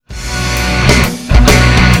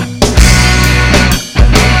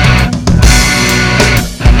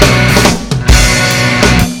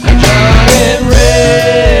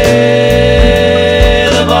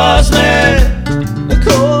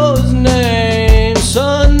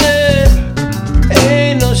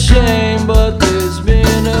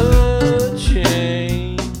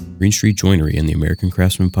Green Street Joinery and the American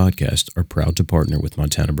Craftsman Podcast are proud to partner with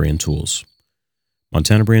Montana Brand Tools.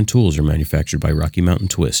 Montana Brand Tools are manufactured by Rocky Mountain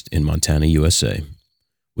Twist in Montana, USA.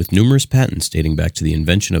 With numerous patents dating back to the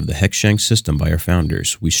invention of the hex shank system by our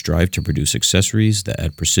founders, we strive to produce accessories that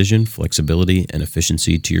add precision, flexibility, and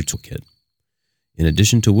efficiency to your toolkit. In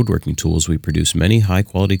addition to woodworking tools, we produce many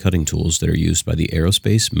high-quality cutting tools that are used by the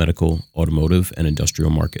aerospace, medical, automotive, and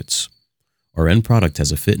industrial markets. Our end product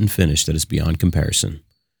has a fit and finish that is beyond comparison.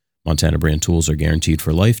 Montana Brand Tools are guaranteed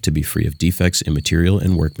for life to be free of defects in material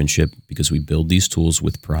and workmanship because we build these tools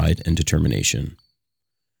with pride and determination.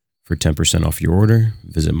 For 10% off your order,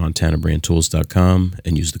 visit montanabrandtools.com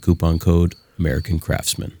and use the coupon code American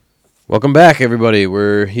Craftsman. Welcome back, everybody.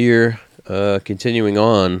 We're here continuing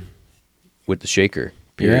on with the shaker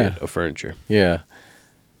period of furniture. Yeah.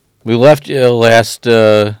 We left you last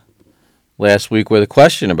week with a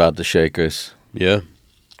question about the shakers. Yeah.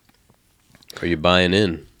 Are you buying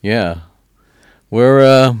in? Yeah.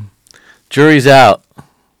 We're, jury's out.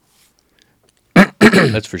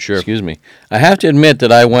 That's for sure. Excuse me. I have to admit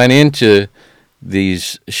that I went into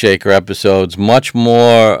these shaker episodes much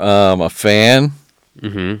more a fan.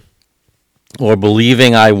 Mm-hmm. Or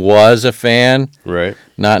believing I was a fan. Right.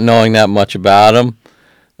 Not knowing that much about them.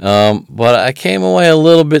 But I came away a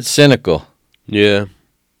little bit cynical. Yeah.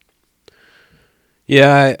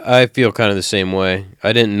 Yeah, I feel kind of the same way.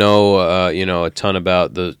 I didn't know, a ton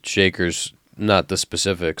about the shakers, not the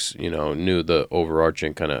specifics, knew the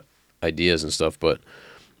overarching kind of ideas and stuff. But,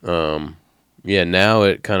 now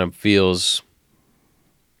it kind of feels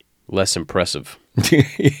less impressive.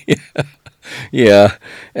 Yeah.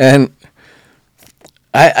 And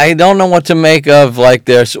I don't know what to make of, like,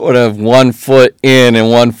 their sort of 1 foot in and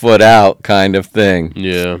 1 foot out kind of thing.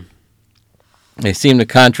 Yeah. They seem to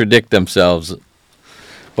contradict themselves.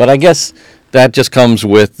 But I guess that just comes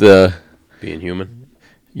with being human.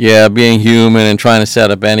 Yeah, being human and trying to set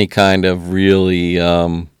up any kind of really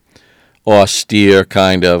austere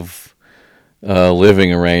kind of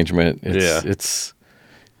living arrangement. It's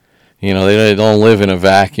they don't live in a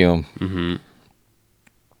vacuum. Mm-hmm.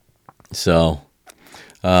 So,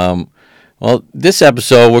 this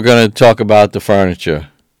episode we're going to talk about the furniture.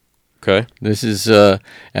 Okay. This is, and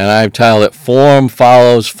I've titled it Form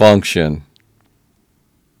Follows Function.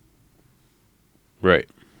 Right.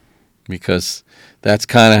 Because that's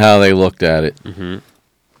kind of how they looked at it. Mm-hmm.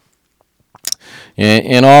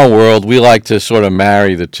 In our world, we like to sort of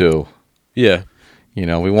marry the two. Yeah.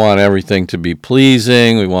 We want everything to be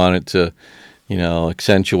pleasing. We want it to,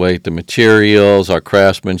 accentuate the materials, our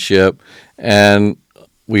craftsmanship. And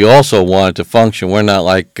we also want it to function. We're not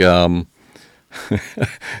like, I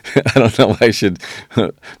don't know, I'm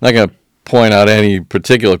not going to point out any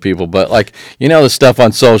particular people, but like, the stuff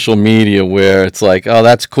on social media where it's like, oh,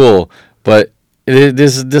 that's cool, but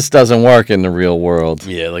this doesn't work in the real world.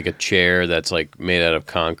 Yeah, like a chair that's like made out of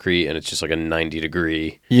concrete and it's just like a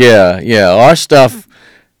 90-degree. Yeah. Our stuff,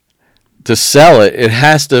 to sell it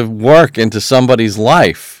has to work into somebody's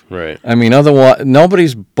life. Right. I mean, otherwise,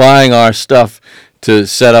 nobody's buying our stuff to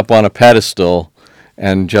set up on a pedestal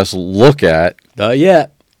and just look at. Not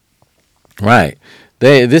yet. Right.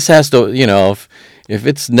 This has to, if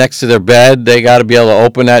it's next to their bed, they got to be able to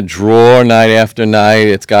open that drawer night after night.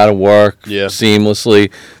 It's got to work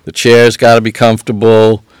seamlessly. The chair's got to be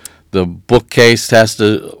comfortable. The bookcase has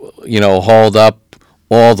to, hold up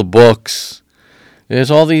all the books. There's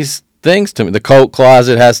all these things to me. The coat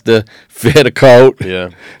closet has to fit a coat. Yeah.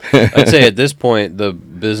 I'd say at this point, the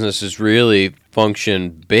business is really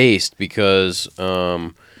function-based because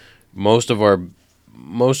most of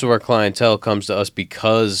our clientele comes to us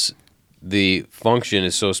because the function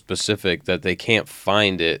is so specific that they can't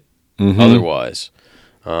find it otherwise.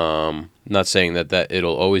 Not saying that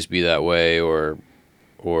it'll always be that way or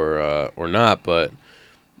not, but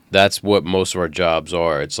that's what most of our jobs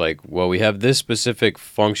are. It's like, well, we have this specific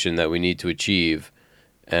function that we need to achieve,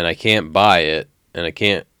 and I can't buy it, and I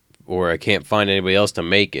can't find anybody else to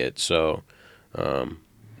make it. So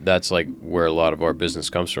that's like where a lot of our business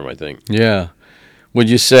comes from, I think. Yeah. Would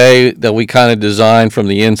you say that we kind of design from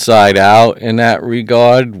the inside out in that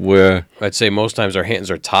regard? Where I'd say most times our hands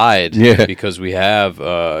are tied because we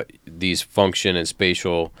have these function and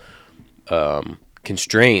spatial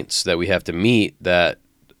constraints that we have to meet that,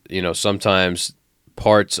 sometimes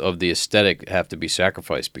parts of the aesthetic have to be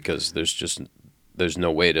sacrificed because there's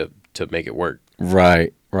no way to make it work.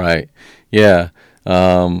 Right. Yeah.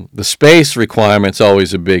 The space requirement's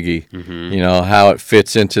always a biggie. Mm-hmm. How it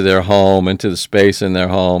fits into their home, into the space in their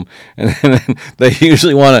home. And then they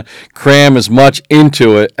usually want to cram as much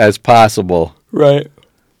into it as possible. Right.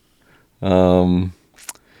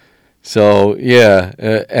 So yeah,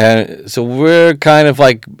 and so we're kind of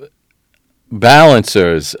like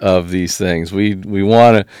balancers of these things. We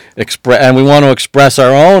want to express, and we want to express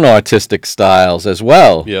our own artistic styles as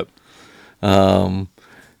well. Yep.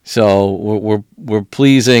 So we're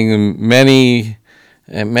pleasing many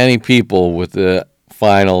people with the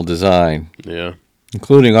final design. Yeah.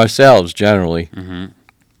 Including ourselves generally.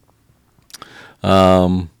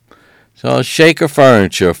 So shaker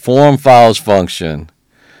furniture, form follows function.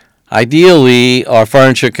 Ideally, our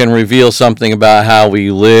furniture can reveal something about how we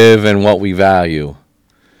live and what we value.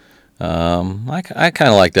 I kind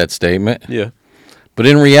of like that statement. Yeah. But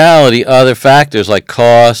in reality, other factors like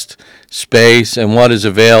cost, space, and what is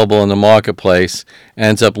available in the marketplace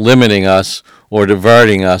ends up limiting us or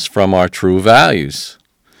diverting us from our true values.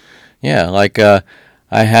 Yeah, like I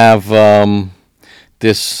have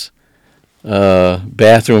this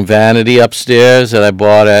bathroom vanity upstairs that I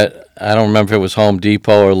bought at, I don't remember if it was Home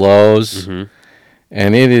Depot or Lowe's, and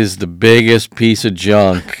it is the biggest piece of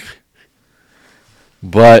junk.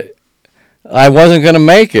 But I wasn't going to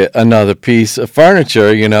make it another piece of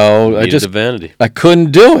furniture, you know. I just a vanity. I couldn't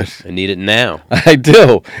do it. I need it now. I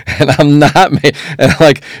do, and I'm not. And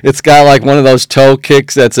like it's got like one of those toe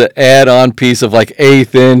kicks that's an add-on piece of like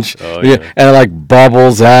 1/8 inch, and it like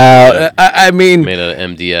bubbles out. Yeah. I mean, made out of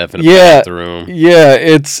MDF in a bathroom. Yeah,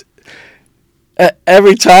 it's.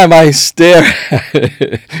 Every time I stare at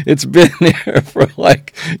it, it's been there for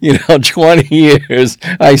 20 years.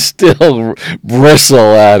 I still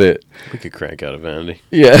bristle at it. We could crank out a vanity.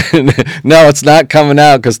 Yeah. No, it's not coming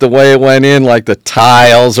out because the way it went in, like the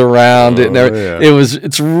tiles around it and everything,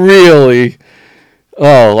 it's really,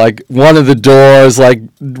 like one of the doors like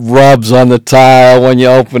rubs on the tile when you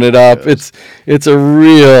open it up. Yes. It's a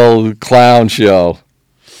real clown show.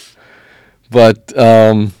 But,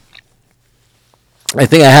 I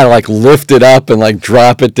think I had to like lift it up and like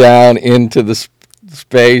drop it down into the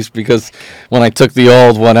space because when I took the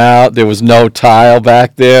old one out, there was no tile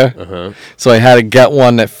back there. So I had to get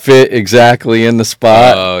one that fit exactly in the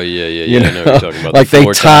spot. Oh yeah. I know what you're talking about. Like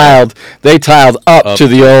they tiled up to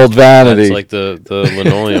the old vanity. It's like the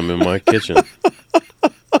linoleum in my kitchen.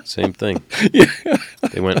 Same thing. Yeah.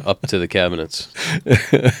 They went up to the cabinets.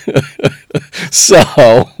 So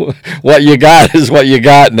what you got is what you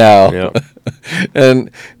got now. Yep. And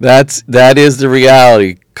that is the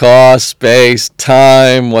reality. Cost, space,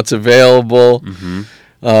 time, what's available.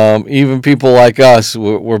 Even people like us,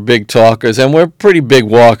 we're big talkers, and we're pretty big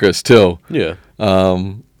walkers too. Yeah.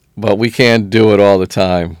 But we can't do it all the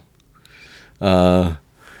time.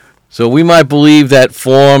 So we might believe that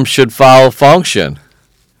form should follow function,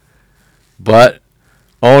 but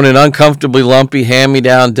own an uncomfortably lumpy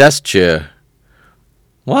hand-me-down desk chair.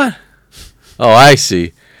 What? Oh, I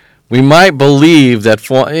see. We might believe that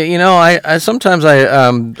I sometimes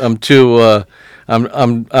I'm too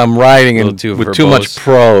I'm writing with too much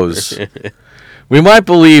prose. We might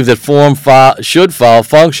believe that form should follow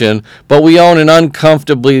function, but we own an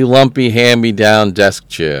uncomfortably lumpy hand-me-down desk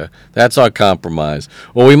chair. That's our compromise.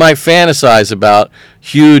 Or we might fantasize about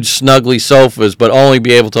huge, snuggly sofas, but only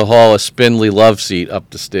be able to haul a spindly love seat up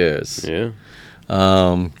the stairs. Yeah.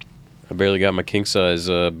 I barely got my king-size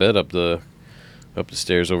bed up the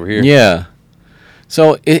stairs over here. Yeah.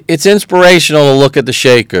 So it's inspirational to look at the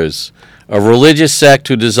Shakers, a religious sect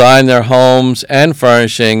who designed their homes and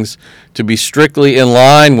furnishings to be strictly in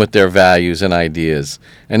line with their values and ideas,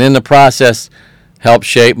 and in the process help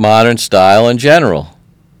shape modern style in general.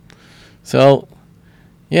 So,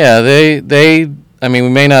 yeah, they I mean, we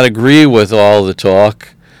may not agree with all the talk,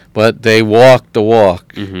 but they walk the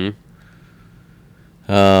walk.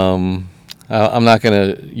 I'm not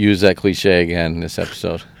going to use that cliche again in this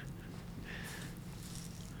episode.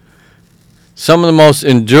 Some of the most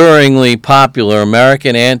enduringly popular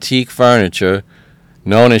American antique furniture,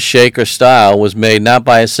 known as Shaker style, was made not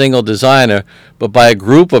by a single designer, but by a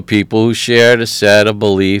group of people who shared a set of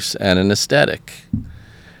beliefs and an aesthetic.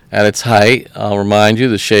 At its height, I'll remind you,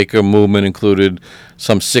 the Shaker movement included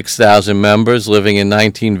some 6,000 members living in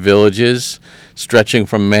 19 villages, stretching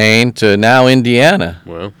from Maine to now Indiana.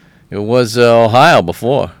 Wow. It was Ohio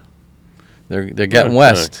before. They're getting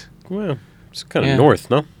west. Well, it's kind of north,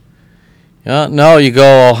 no? No, you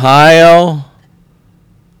go Ohio.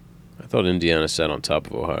 I thought Indiana sat on top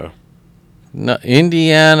of Ohio. No,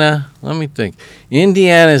 Indiana. Let me think.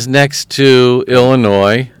 Indiana's next to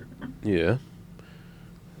Illinois. Yeah.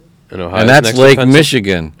 And Ohio's and that's next Lake to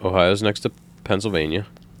Michigan. Ohio's next to Pennsylvania.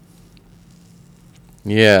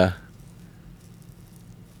 Yeah.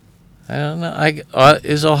 I don't know.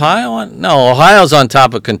 Is Ohio on? No, Ohio's on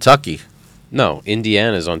top of Kentucky. No,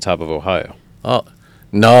 Indiana's on top of Ohio. Oh,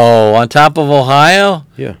 No, on top of Ohio?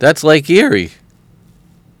 Yeah. That's Lake Erie.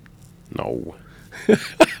 No.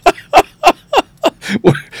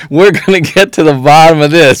 We're going to get to the bottom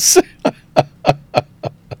of this.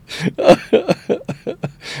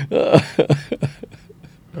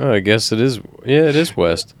 Oh, I guess it is. Yeah, it is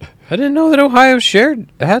west. I didn't know that Ohio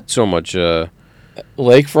had so much.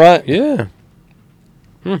 Lakefront? Yeah.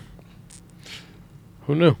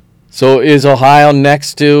 Who knew? So is Ohio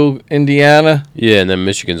next to Indiana? Yeah, and then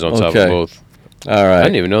Michigan's on top of Okay. both. All right. I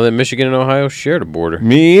didn't even know that Michigan and Ohio shared a border.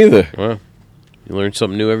 Me either. Wow. You learn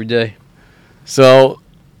something new every day. So,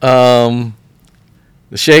 the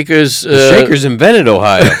Shakers. The Shakers invented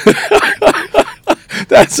Ohio.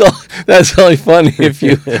 That's only funny if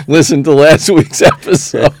you listen to last week's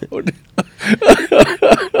episode.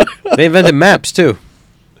 They invented maps, too.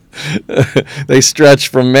 They stretch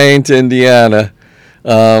from Maine to Indiana.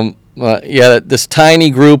 This tiny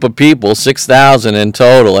group of people, 6,000 in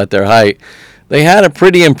total at their height, they had a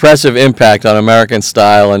pretty impressive impact on American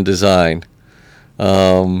style and design.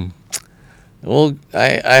 I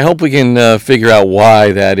hope we can figure out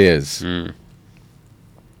why that is.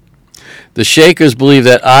 The Shakers believed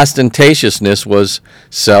that ostentatiousness was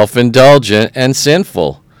self-indulgent and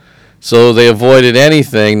sinful, so they avoided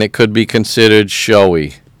anything that could be considered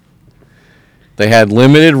showy. They had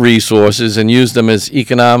limited resources and used them as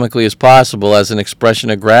economically as possible as an expression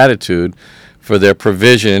of gratitude for their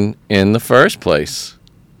provision in the first place.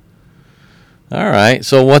 All right,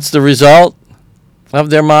 so what's the result of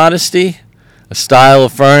their modesty? A style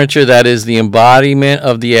of furniture that is the embodiment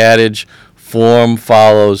of the adage, form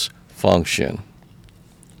follows function.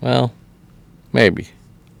 Well, maybe,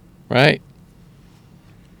 right?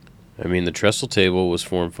 I mean, the trestle table was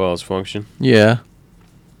form follows function. Yeah.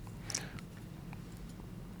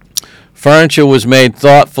 Furniture was made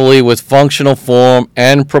thoughtfully with functional form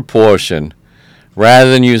and proportion,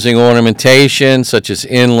 rather than using ornamentation such as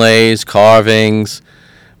inlays, carvings,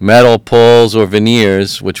 metal pulls, or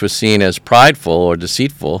veneers, which was seen as prideful or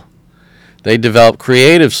deceitful. They developed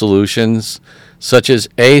creative solutions such as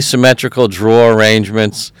asymmetrical drawer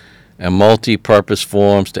arrangements and multi-purpose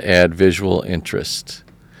forms to add visual interest.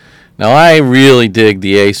 Now, I really dig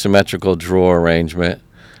the asymmetrical drawer arrangement.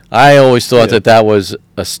 I always thought that was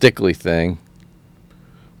a Stickley thing.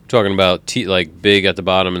 Talking about like big at the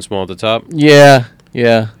bottom and small at the top? Yeah,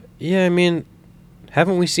 yeah. Yeah, I mean,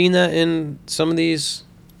 haven't we seen that in some of these?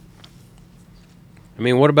 I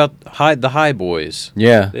mean, what about the high boys?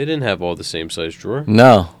 Yeah. They didn't have all the same size drawer.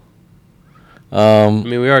 No. I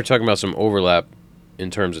mean, we are talking about some overlap in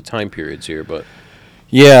terms of time periods here, but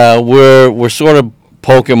yeah, we're sort of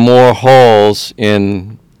poking more holes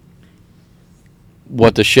in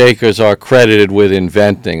what the Shakers are credited with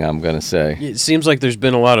inventing, I'm going to say. it seems like there's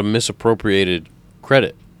been a lot of misappropriated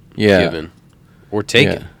credit given or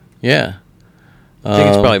taken. Yeah. I think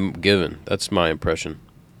it's probably given. That's my impression.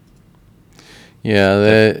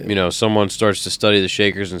 Yeah, Someone starts to study the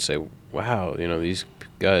Shakers and say, "Wow, these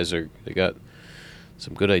guys they got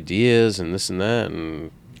some good ideas and this and that,"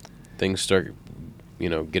 and things start,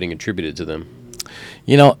 getting attributed to them.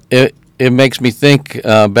 It makes me think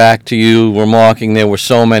back to you remarking there were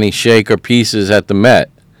so many Shaker pieces at the Met,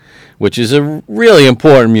 which is a really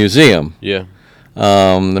important museum. Yeah.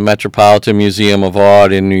 The Metropolitan Museum of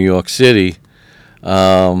Art in New York City.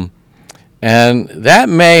 And that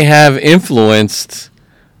may have influenced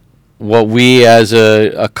what we as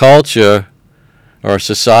a culture or a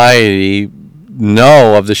society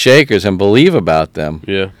know of the Shakers and believe about them.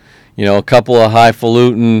 Yeah. A couple of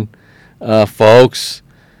highfalutin folks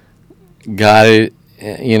got it,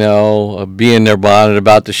 a bee in their bonnet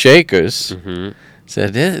about the Shakers. Mm-hmm.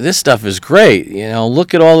 Said, this stuff is great.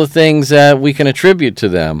 Look at all the things that we can attribute to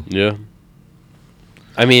them. Yeah.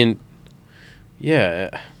 I mean, yeah,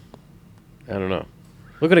 I don't know.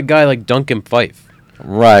 Look at a guy like Duncan Phyfe.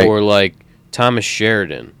 Right. Or like Thomas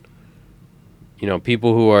Sheridan.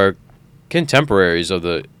 People who are contemporaries of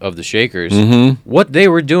the Shakers. Mm-hmm. What they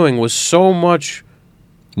were doing was so much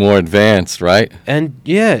more advanced, right? And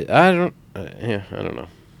yeah, I don't know.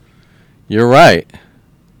 You're right.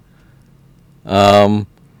 And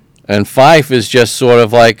Phyfe is just sort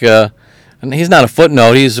of like and he's not a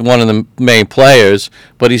footnote, he's one of the main players,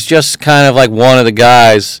 but he's just kind of like one of the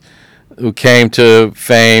guys who came to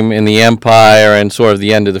fame in the Empire and sort of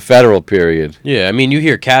the end of the Federal period. Yeah, I mean, you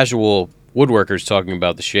hear casual woodworkers talking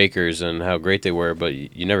about the Shakers and how great they were, but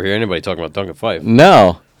you never hear anybody talking about Duncan Phyfe.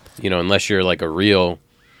 No. Unless you're like a real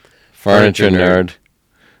furniture nerd.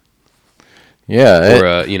 Yeah. Or,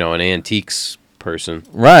 an antiques person.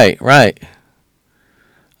 Right.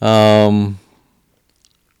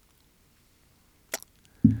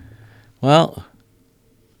 Well,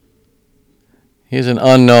 Here's an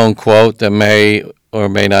unknown quote that may or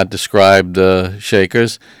may not describe the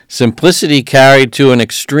Shakers. Simplicity carried to an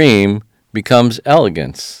extreme becomes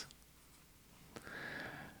elegance.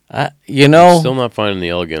 Still not finding the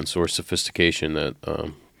elegance or sophistication that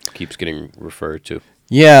keeps getting referred to.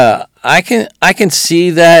 Yeah, I can see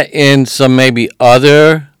that in some maybe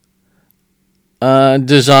other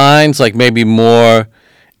designs, like maybe more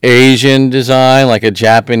Asian design, like a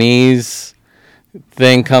Japanese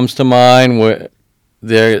thing comes to mind where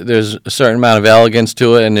there's a certain amount of elegance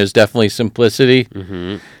to it and there's definitely simplicity.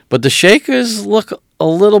 Mm-hmm. But the Shakers look a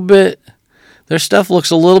little bit, their stuff looks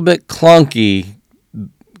a little bit clunky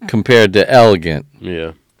compared to elegant.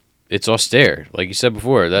 Yeah. It's austere, like you said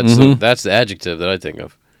before. That's the adjective that I think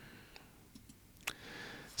of.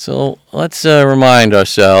 So let's remind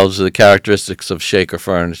ourselves of the characteristics of Shaker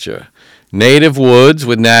furniture. Native woods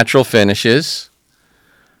with natural finishes,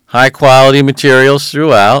 high quality materials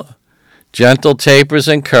throughout, gentle tapers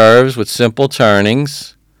and curves with simple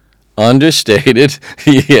turnings, understated,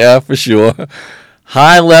 yeah, for sure,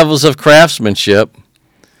 high levels of craftsmanship,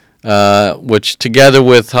 which together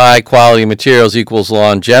with high quality materials equals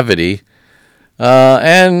longevity,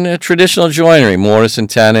 and traditional joinery, mortise and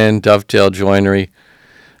tenon, dovetail joinery,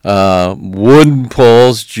 wooden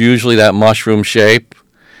pulls, usually that mushroom shape,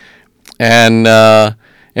 and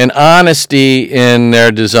honesty in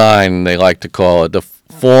their design, they like to call it. The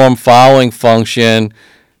form following function,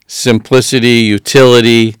 simplicity,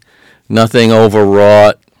 utility, nothing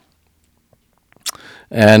overwrought.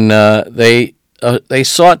 And they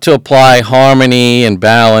sought to apply harmony and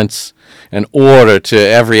balance and order to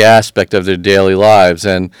every aspect of their daily lives.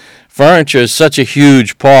 And furniture is such a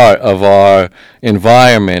huge part of our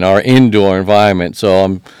environment, our indoor environment.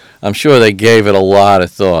 So I'm sure they gave it a lot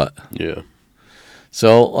of thought. Yeah.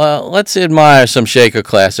 So let's admire some Shaker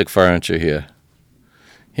classic furniture here.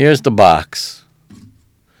 Here's the box.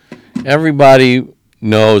 Everybody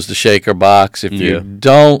knows the Shaker box. If you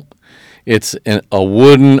don't, it's a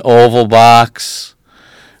wooden oval box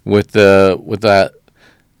with that.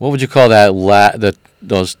 What would you call that?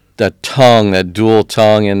 That tongue, that dual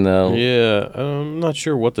tongue in the. Yeah, I'm not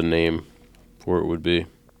sure what the name for it would be.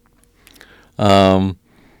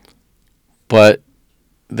 But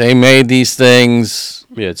they made these things.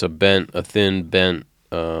 Yeah, it's a thin bent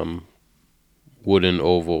wooden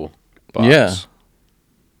oval box. Yeah.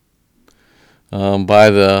 By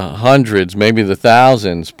the hundreds, maybe the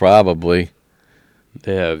thousands, probably.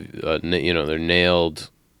 They have, they're nailed,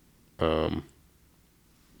 right?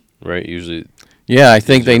 Usually. Yeah, I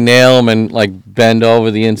think they nail them and like bend over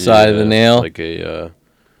the inside of the nail. Like a,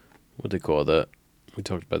 what do they call that? We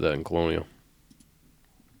talked about that in Colonial.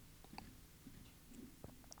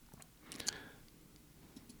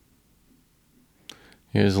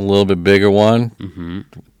 Here's a little bit bigger one. Mm-hmm.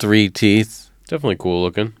 3 teeth. Definitely cool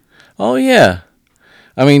looking. Oh yeah,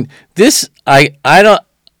 I mean this. I don't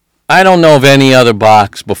know of any other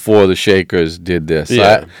box before the Shakers did this.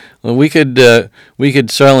 Yeah. We could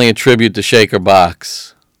certainly attribute the Shaker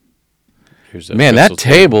box. Man, that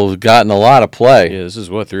table's gotten a lot of play. Yeah, this is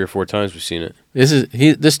 3 or 4 times we've seen it.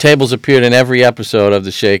 This table's appeared in every episode of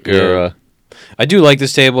the Shaker. Yeah. I do like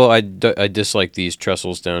this table. I dislike these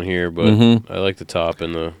trestles down here, but I like the top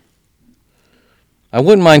and the. I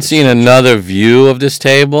wouldn't mind seeing another view of this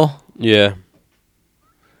table. Yeah.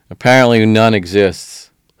 Apparently, none exists.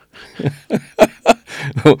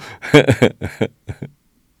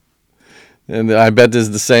 And I bet this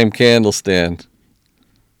is the same candle stand.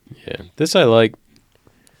 Yeah, this I like.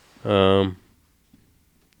 It's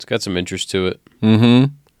got some interest to it.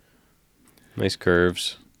 Mm-hmm. Nice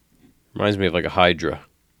curves. Reminds me of like a Hydra.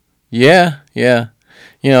 Yeah.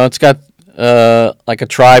 It's got like a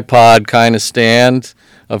tripod kind of stand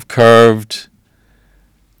of curved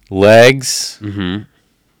legs. Mm-hmm.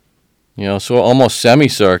 So almost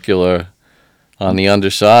semicircular on the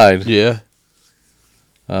underside. Yeah.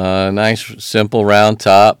 Nice, simple round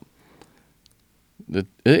top.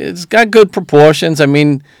 It's got good proportions. I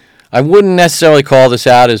mean, I wouldn't necessarily call this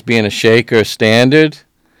out as being a Shaker standard.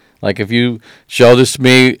 Like if you show this to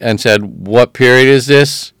me and said, what period is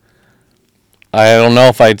this? I don't know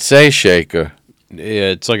if I'd say Shaker.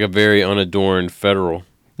 Yeah, it's like a very unadorned Federal.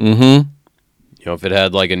 Mm-hmm. If it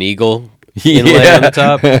had like an eagle inlay on the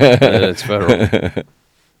top, then it's Federal.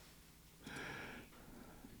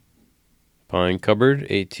 Pine cupboard,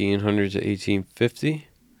 1800 to 1850.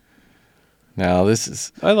 Now this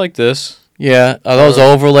is. I like this. Yeah, are those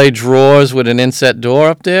overlay drawers with an inset door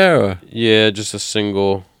up there? Or? Yeah, just a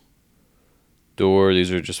single door.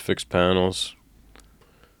 These are just fixed panels.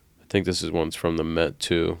 I think this is one's from the Met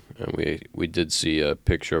too, and we did see a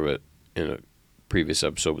picture of it in a previous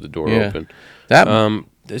episode with the door Yeah. open. That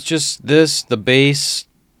It's just this, the base.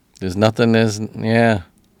 there's nothing. Yeah.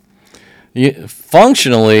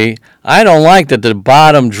 Functionally, I don't like that the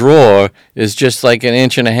bottom drawer is just like an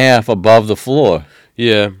inch and a half above the floor.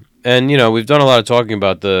 Yeah. And, we've done a lot of talking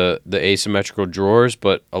about the asymmetrical drawers,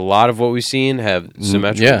 but a lot of what we've seen have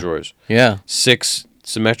symmetrical drawers. Yeah. 6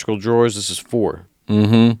 symmetrical drawers. This is 4.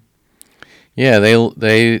 Mm-hmm. Yeah,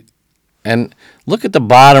 they and look at the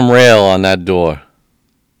bottom rail on that door.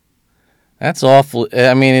 That's awful.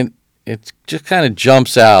 I mean, it just kind of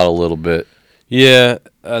jumps out a little bit. Yeah.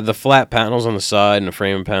 The flat panels on the side and the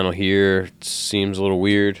framing panel here seems a little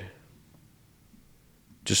weird.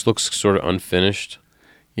 Just looks sort of unfinished.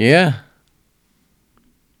 Yeah.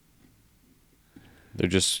 They're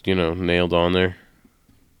just, nailed on there.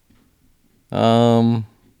 And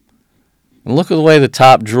look at the way the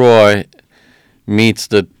top drawer meets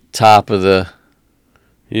the top of the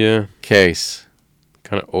case.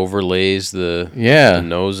 Kind of overlays the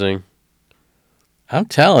nosing. I'm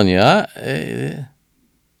telling you,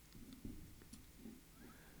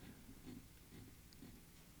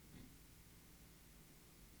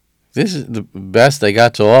 this is the best they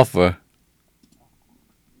got to offer.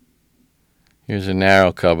 Here's a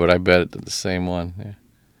narrow cupboard. I bet it's the same one. Yeah.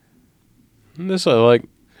 This I like.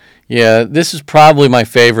 Yeah, this is probably my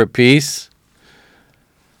favorite piece.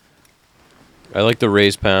 I like the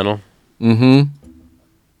raised panel. Mm-hmm.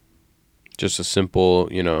 Just a simple,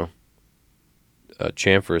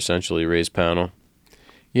 chamfer essentially raised panel.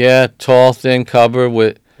 Yeah, tall, thin cupboard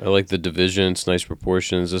with. I like the division. It's nice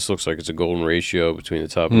proportions. This looks like it's a golden ratio between the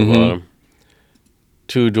top and the bottom.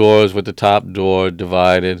 2 doors with the top door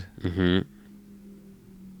divided. Mm-hmm.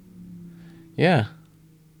 Yeah.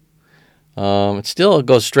 It still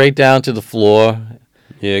goes straight down to the floor.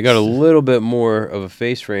 Yeah, got a little bit more of a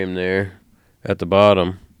face frame there at the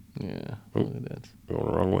bottom. Yeah. Look at that. Going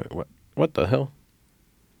the wrong way. What the hell?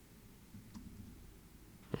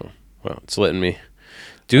 Oh, well, it's letting me.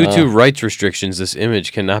 Due to rights restrictions, this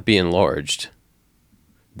image cannot be enlarged,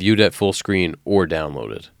 viewed at full screen, or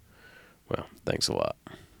downloaded. Well, thanks a lot.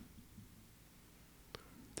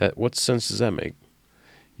 What sense does that make?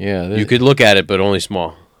 Yeah. You could look at it, but only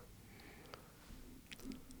small.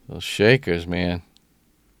 Those shakers, man.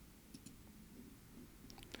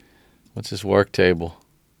 What's this work table?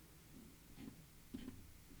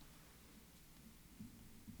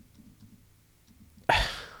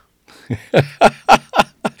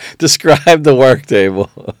 Describe the work table.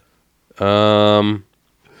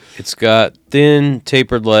 It's got thin,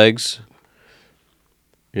 tapered legs.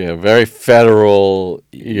 Yeah, very federal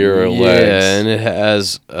era legs. Yeah, and it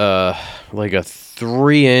has like a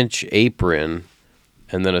 3-inch apron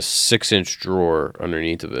and then a 6-inch drawer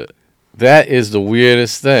underneath of it. That is the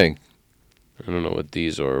weirdest thing. I don't know what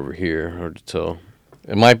these are over here. Hard to tell.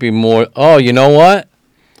 It might be more. Oh, you know what?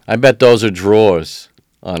 I bet those are drawers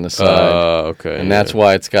on the side. Okay. And that's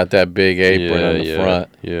why it's got that big apron on the front.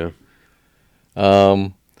 Yeah.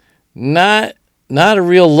 Not a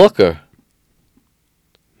real looker.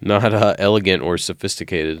 Not elegant or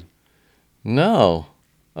sophisticated. No.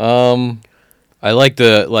 I like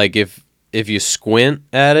if you squint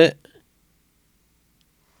at it,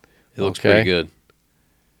 it looks pretty good.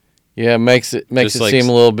 Yeah, it makes it Just seem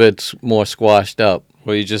a little bit more squashed up.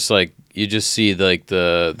 Well, you just see like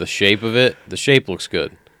the shape of it. The shape looks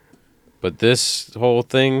good, but this whole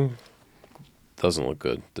thing doesn't look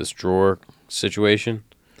good. This drawer situation.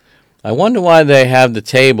 I wonder why they have the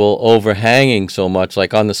table overhanging so much.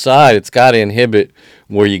 Like on the side, it's got to inhibit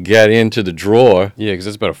where you get into the drawer. Yeah, because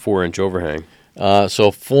it's about a 4-inch overhang. So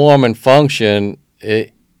form and function,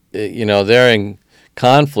 they're in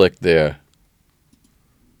conflict there.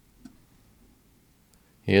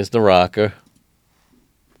 Here's the rocker.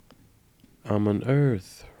 I'm an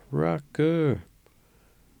earth rocker.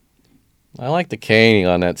 I like the caning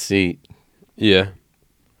on that seat. Yeah.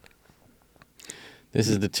 This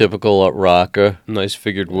is the typical rocker. Nice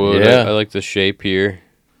figured wood. Yeah. I like the shape here.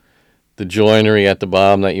 The joinery at the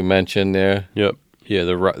bottom that you mentioned there. Yep. Yeah,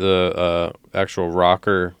 the actual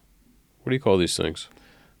rocker. What do you call these things?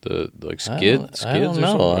 The skids I don't or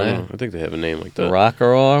know. something? I think they have a name like that. The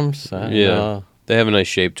rocker arms? I don't know. They have a nice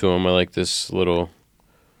shape to them. I like this little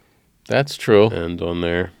That's true. end on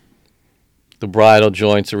there. The bridle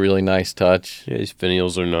joint's a really nice touch. Yeah, these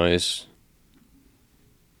finials are nice.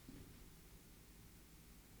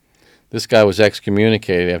 This guy was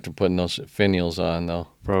excommunicated after putting those finials on, though.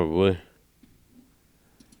 Probably.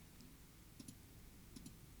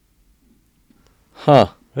 Huh.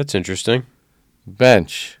 That's interesting.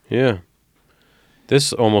 Bench. Yeah.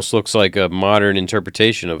 This almost looks like a modern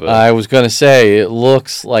interpretation of it. I was going to say, it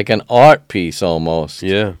looks like an art piece almost.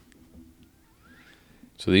 Yeah.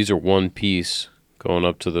 So these are one piece going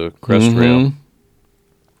up to the crest rail.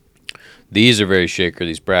 These are very shaker,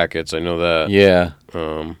 these brackets. I know that. Yeah.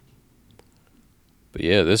 But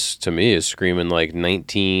yeah, this to me is screaming like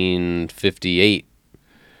 1958.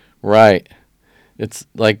 Right. It's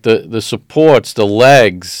like the supports, the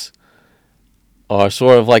legs are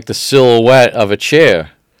sort of like the silhouette of a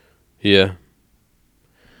chair. Yeah.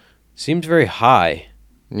 Seems very high.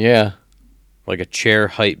 Yeah. Like a chair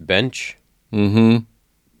height bench. Mm-hmm.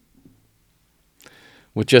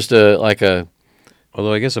 With just a...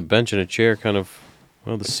 Although I guess a bench and a chair kind of...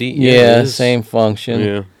 Well, the seat... Yeah, same function.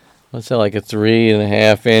 Yeah. Let's say like a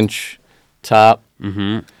 3.5 inch top.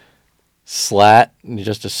 Mm-hmm. Slat.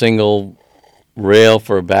 Just a single rail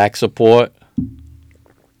for a back support.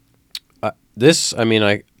 This, I mean,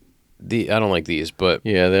 I don't like these, but...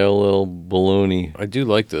 Yeah, they're a little balloony. I do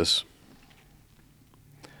like this.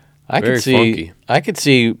 Very funky. I could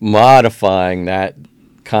see modifying that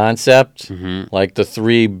concept, like the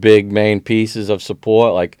 3 big main pieces of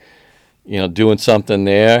support, like, doing something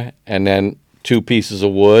there, and then 2 pieces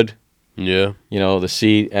of wood. Yeah. The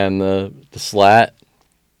seat and the slat.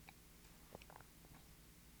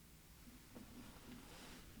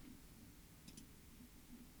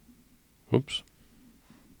 Oops.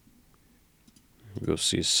 Go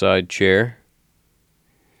see a side chair.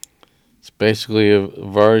 It's basically a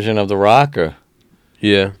version of the rocker.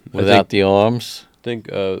 Yeah. Without the arms. I think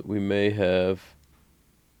we may have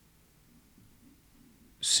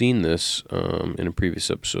seen this in a previous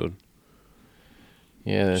episode.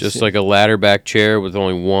 Yeah. It's just like a ladder back chair with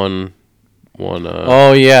only one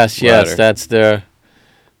oh, yes, ladder. That's their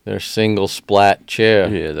single splat chair.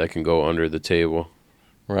 Yeah, that can go under the table.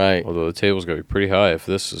 Right. Although the table's going to be pretty high if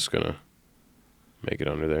this is going to make it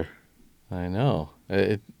under there. I know.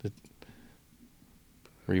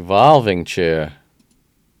 Revolving chair.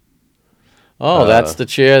 Oh, that's the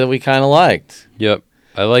chair that we kind of liked. Yep.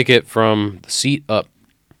 I like it from the seat up.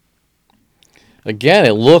 Again,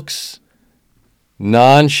 it looks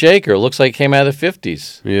non-shaker. It looks like it came out of the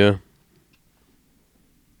 50s. Yeah.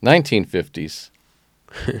 1950s.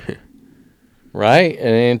 Right?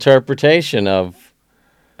 An interpretation of...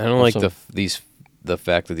 I don't like the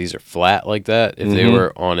fact that these are flat like that. If they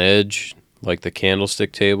were on edge, like the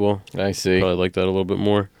candlestick table, I see. Probably like that a little bit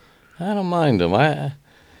more. I don't mind them.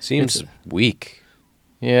 Seems weak.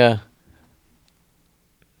 Yeah.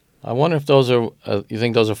 I wonder if those are. You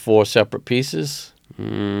think those are 4 separate pieces?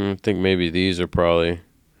 I think maybe these are probably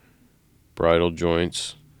bridle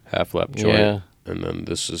joints, half lap joint, and then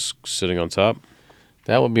this is sitting on top.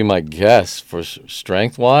 That would be my guess for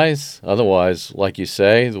strength-wise. Otherwise, like you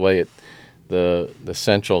say, the way the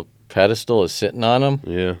central pedestal is sitting on them.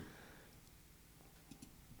 Yeah.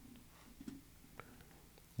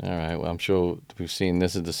 All right. Well, I'm sure we've seen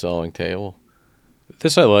this at the sewing table.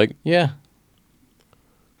 This I like. Yeah.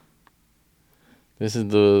 This is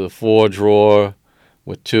the 4-drawer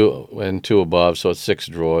with 2 above, so it's 6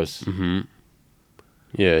 drawers. Mm-hmm.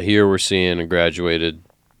 Yeah, here we're seeing a graduated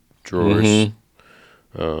drawers.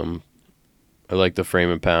 I like the frame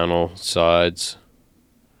and panel sides.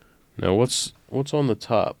 Now, what's on the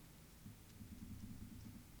top?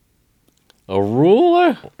 A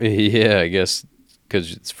ruler? Yeah, I guess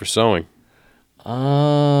because it's for sewing.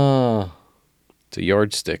 Oh. It's a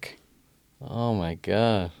yardstick. Oh, my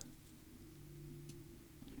God.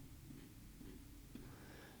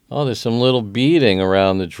 Oh, there's some little beading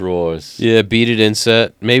around the drawers. Yeah, beaded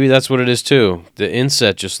inset. Maybe that's what it is, too. The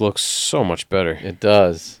inset just looks so much better. It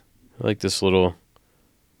does. I like this little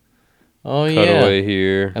cutaway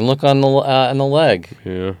here. And look on the leg.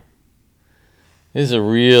 Yeah. This is a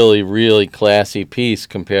really, really classy piece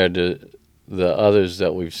compared to the others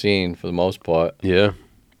that we've seen for the most part. Yeah.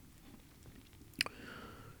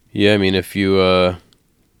 Yeah, I mean, if you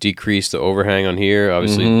decrease the overhang on here,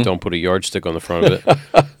 obviously don't put a yardstick on the front of it.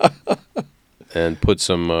 And put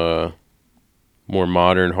some more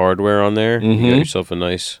modern hardware on there. You got yourself a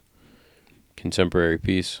nice contemporary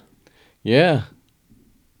piece. Yeah.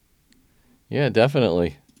 Yeah,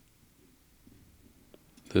 definitely.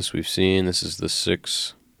 This we've seen. This is the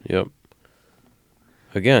 6. Yep.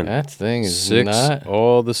 Again. That thing is 6, not...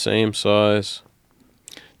 all the same size.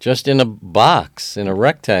 Just in a box, in a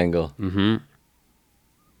rectangle. Mm-hmm.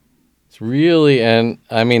 It's really... And,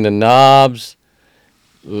 I mean, the knobs,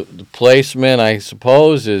 the placement, I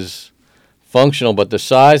suppose, is functional, but the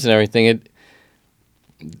size and everything,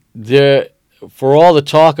 for all the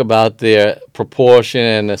talk about their proportion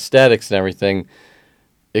and aesthetics and everything,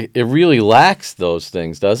 it really lacks those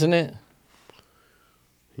things, doesn't it?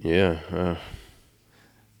 Yeah.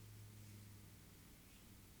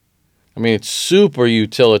 I mean, it's super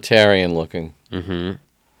utilitarian looking. Mm-hmm.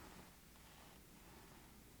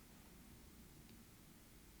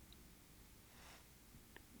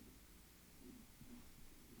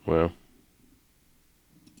 Well.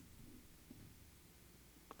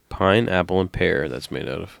 Pine, apple, and pear that's made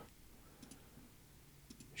out of.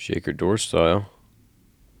 Shaker door style.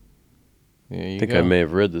 I think I may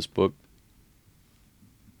have read this book.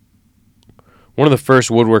 One of the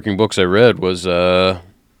first woodworking books I read was the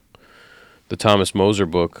Thomas Moser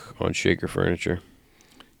book on Shaker furniture.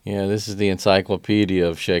 Yeah, this is the encyclopedia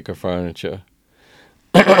of Shaker furniture.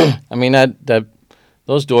 I mean, that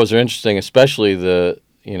those doors are interesting, especially the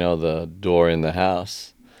door in the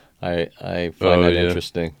house. I find that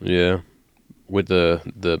interesting. Yeah, with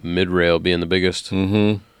the mid rail being the biggest.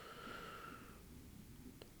 Mm-hmm.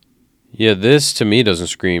 Yeah, this to me doesn't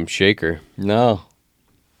scream Shaker. No.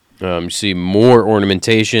 You see more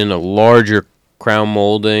ornamentation, a larger crown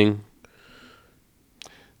molding,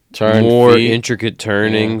 more feet. intricate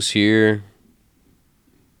turnings here.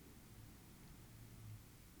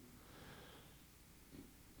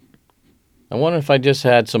 I wonder if I just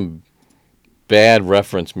had some bad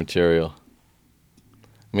reference material.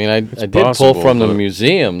 I mean, I did pull from the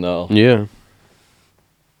museum, though. Yeah.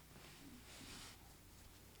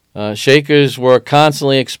 Shakers were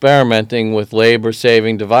constantly experimenting with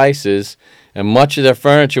labor-saving devices, and much of their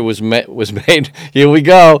furniture was made. Here we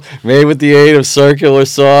go, made with the aid of circular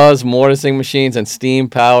saws, mortising machines, and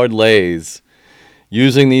steam-powered lathes.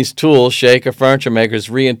 Using these tools, Shaker furniture makers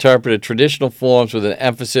reinterpreted traditional forms with an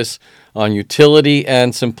emphasis on utility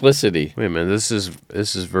and simplicity. Wait a minute, this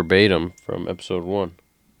is verbatim from episode 1.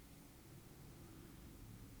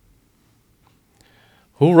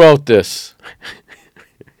 Who wrote this?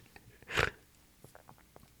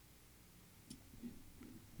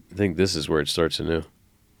 I think this is where it starts anew.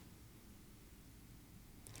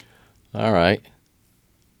 All right.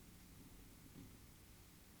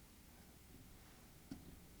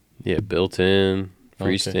 Yeah, built-in,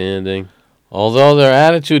 freestanding. Okay. Although their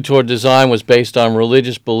attitude toward design was based on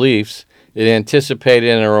religious beliefs, it anticipated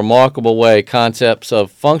in a remarkable way concepts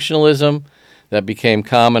of functionalism that became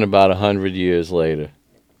common about 100 years later.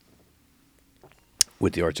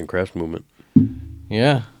 With the arts and crafts movement.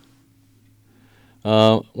 Yeah.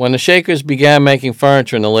 When the Shakers began making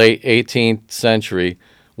furniture in the late 18th century,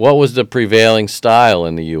 what was the prevailing style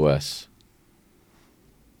in the U.S.?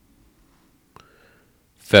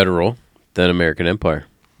 Federal, then American Empire.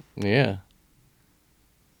 Yeah.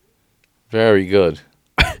 Very good.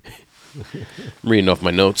 I'm reading off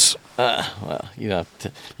my notes. Well, you don't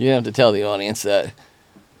have to tell the audience that.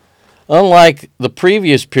 Unlike the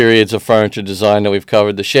previous periods of furniture design that we've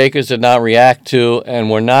covered, the Shakers did not react to and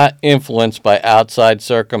were not influenced by outside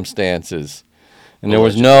circumstances. And there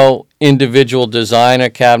was no individual designer,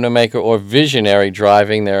 cabinet maker, or visionary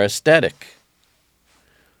driving their aesthetic.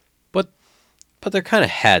 But there kind of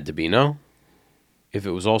had to be, no? If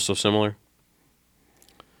it was all so similar?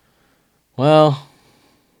 Well,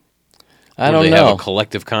 I don't know. Did they have a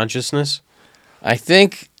collective consciousness? I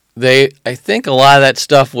think a lot of that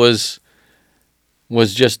stuff was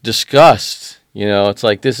just discussed. You know, it's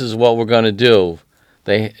like, this is what we're going to do.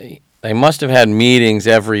 They must have had meetings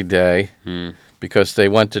every day because they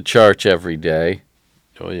went to church every day.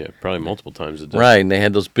 Oh, yeah, probably multiple times a day. Right, and they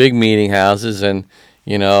had those big meeting houses, and,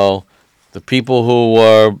 you know, the people who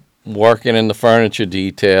were working in the furniture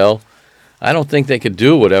detail, I don't think they could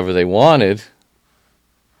do whatever they wanted.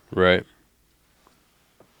 Right.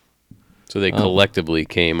 So they collectively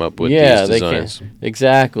came up with these designs.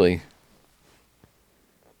 Exactly.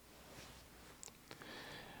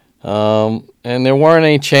 And there weren't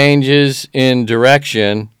any changes in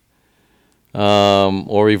direction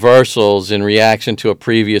or reversals in reaction to a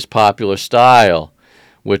previous popular style,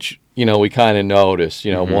 which, you know, we kind of noticed.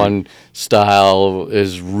 You know, one style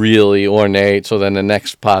is really ornate, so then the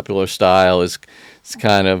next popular style is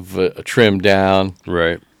kind of trimmed down.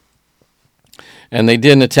 Right. And they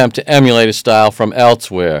didn't attempt to emulate a style from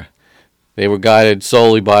elsewhere. They were guided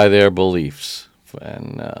solely by their beliefs.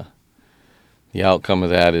 And the outcome of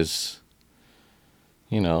that is,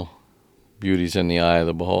 you know, beauty's in the eye of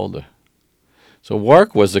the beholder. So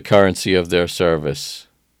work was the currency of their service.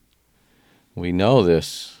 We know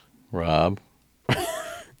this, Rob. Well,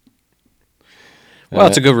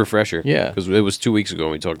 it's a good refresher. Yeah. Because it was 2 weeks ago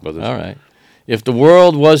when we talked about this. All right. If the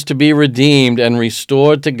world was to be redeemed and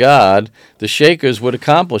restored to God, the Shakers would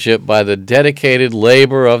accomplish it by the dedicated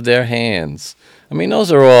labor of their hands. I mean,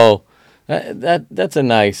 those are all, that's a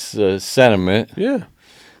nice sentiment. Yeah.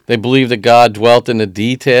 They believe that God dwelt in the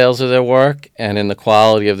details of their work and in the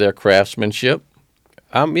quality of their craftsmanship.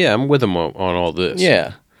 I'm with them on all this.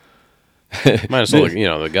 Yeah. Minus all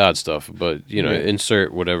the God stuff, but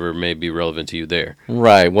insert whatever may be relevant to you there.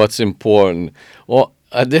 Right. What's important? Well,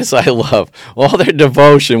 this I love. All their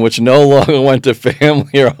devotion, which no longer went to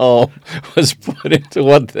family or home, was put into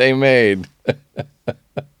what they made.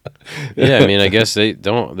 Yeah, I mean, I guess they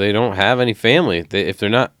don't have any family. If they're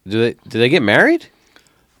not, do they get married?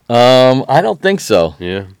 I don't think so.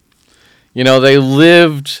 Yeah. They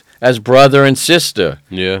lived as brother and sister.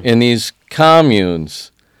 Yeah. In these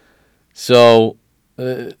communes. So,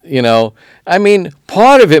 I mean,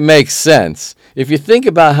 part of it makes sense. If you think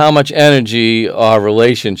about how much energy our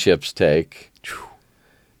relationships take.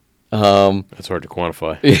 That's hard to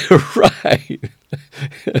quantify. Right.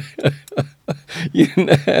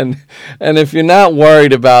 And if you're not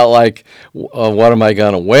worried about, like, what am I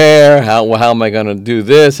going to wear? How am I going to do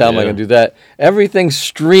this? How am I going to do that? Everything's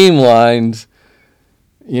streamlined.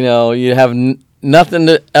 You have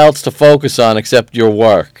nothing else to focus on except your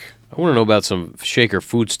work. I want to know about some Shaker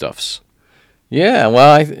foodstuffs. Yeah,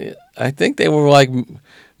 well, I think they were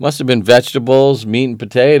must have been vegetables, meat, and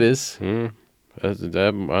potatoes. I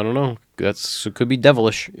don't know. It could be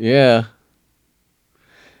devilish. Yeah.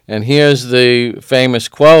 And here's the famous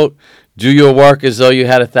quote: "Do your work as though you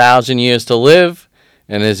had 1,000 years to live,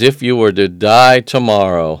 and as if you were to die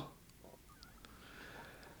tomorrow."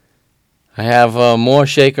 I have more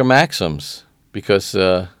Shaker maxims because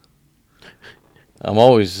I'm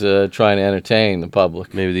always trying to entertain the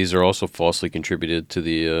public. Maybe these are also falsely contributed to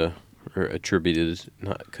the, or attributed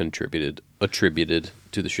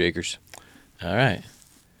to the Shakers. All right.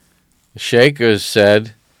 The Shakers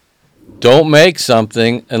said, "Don't make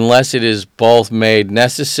something unless it is both made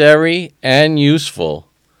necessary and useful.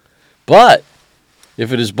 But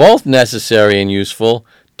if it is both necessary and useful,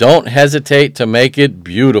 don't hesitate to make it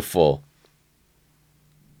beautiful."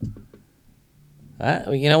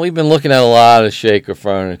 We've been looking at a lot of Shaker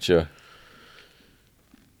furniture.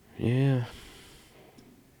 Yeah.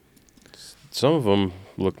 Some of them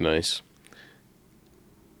look nice.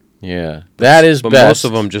 Yeah. That is but best. Most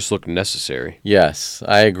of them just look necessary. Yes,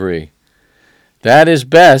 I agree. That is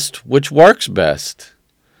best, which works best.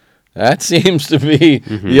 That seems to be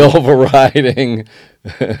the overriding.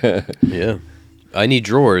 Yeah. I need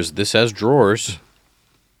drawers. This has drawers.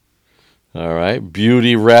 All right.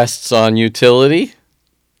 Beauty rests on utility.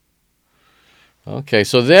 Okay,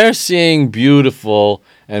 so they're seeing beautiful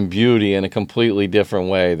and beauty in a completely different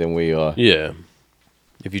way than we are. Yeah.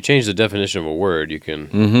 If you change the definition of a word, you can...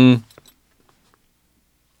 Mm-hmm.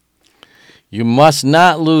 "You must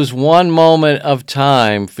not lose one moment of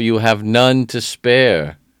time, for you have none to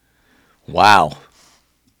spare." Wow.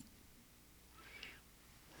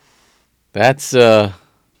 That's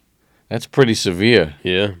pretty severe.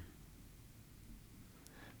 Yeah.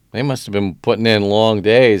 They must have been putting in long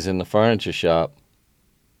days in the furniture shop.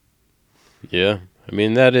 Yeah. I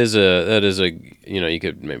mean, that is a you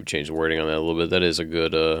could maybe change the wording on that a little bit. That is a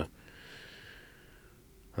good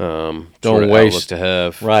don't waste to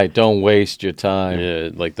have. Right, don't waste your time. Yeah,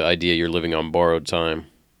 like the idea you're living on borrowed time.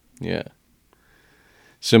 Yeah.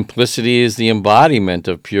 Simplicity is the embodiment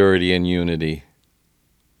of purity and unity.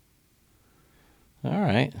 All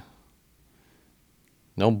right.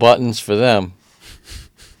 No buttons for them.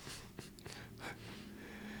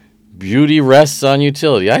 Beauty rests on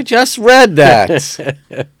utility. I just read that.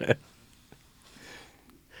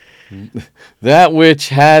 That which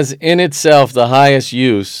has in itself the highest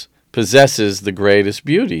use possesses the greatest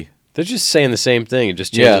beauty. They're just saying the same thing and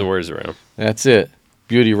just changing the words around. That's it.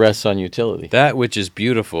 Beauty rests on utility. That which is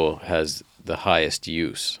beautiful has the highest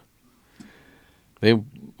use. They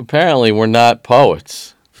apparently were not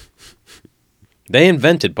poets. They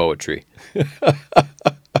invented poetry.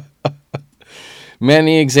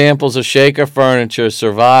 Many examples of Shaker furniture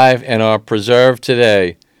survive and are preserved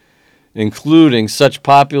today, including such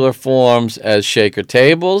popular forms as Shaker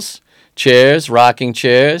tables, chairs, rocking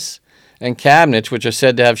chairs, and cabinets, which are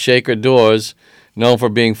said to have Shaker doors, known for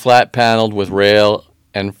being flat-paneled with rail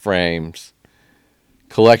and frames.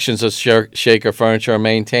 Collections of Shaker furniture are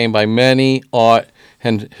maintained by many art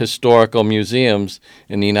and historical museums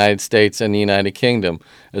in the United States and the United Kingdom,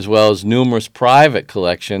 as well as numerous private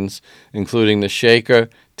collections, including the Shaker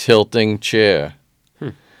tilting chair.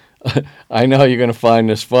 I know you're going to find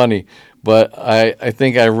this funny, but I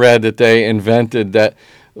think I read that they invented that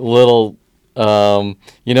little,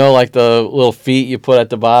 like the little feet you put at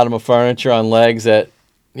the bottom of furniture on legs that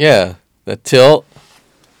tilt,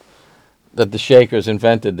 that the Shakers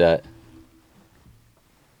invented that.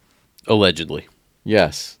 Allegedly.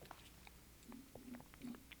 Yes.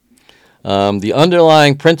 The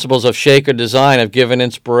underlying principles of shaker design have given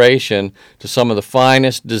inspiration to some of the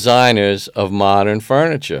finest designers of modern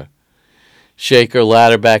furniture. Shaker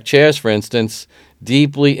ladderback chairs, for instance,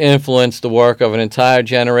 deeply influenced the work of an entire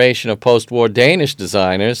generation of post-war Danish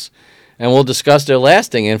designers, and we'll discuss their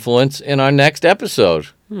lasting influence in our next episode.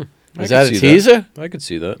 Is that a teaser? I could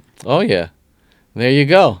see that. Oh, yeah. There you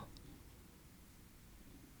go.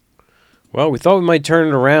 Well, we thought we might turn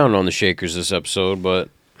it around on the Shakers this episode, but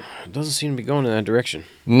it doesn't seem to be going in that direction.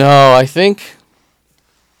 No, I think,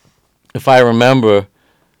 if I remember,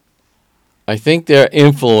 I think their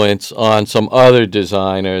influence on some other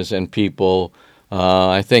designers and people,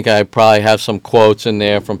 I think I probably have some quotes in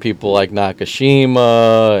there from people like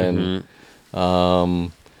Nakashima, and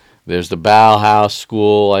there's the Bauhaus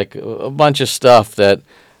school, like a bunch of stuff that...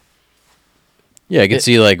 Yeah, I could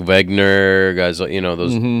see like Wegener, guys,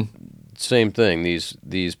 those... Same thing.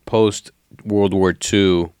 These post World War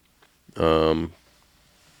II,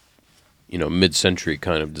 mid-century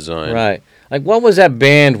kind of design. Right. Like, what was that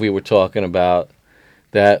band we were talking about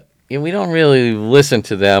that we don't really listen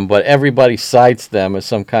to them, but everybody cites them as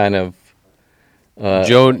some kind of...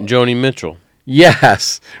 Joni Mitchell.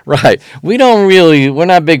 Yes, right. We're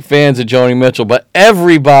not big fans of Joni Mitchell, but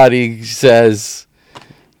everybody says...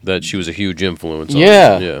 That she was a huge influence on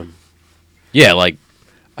them. Yeah. Yeah, like...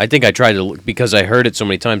 I think I tried to, because I heard it so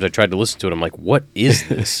many times, I tried to listen to it. I'm like, what is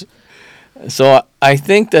this? So I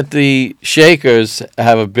think that the Shakers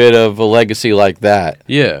have a bit of a legacy like that.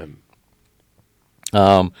 Yeah.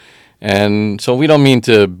 And so we don't mean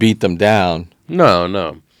to beat them down.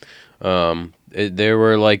 No. They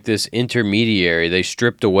were like this intermediary. They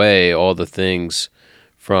stripped away all the things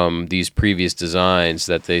from these previous designs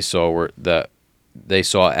that they saw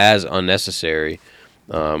as unnecessary.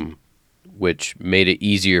 Which made it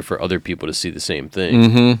easier for other people to see the same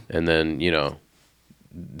thing. And then,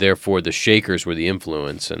 therefore the Shakers were the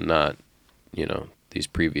influence and not, these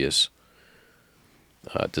previous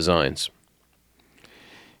designs.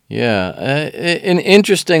 Yeah, an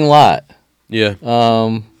interesting lot. Yeah.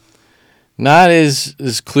 Not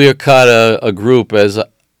as clear-cut a group as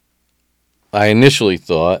I initially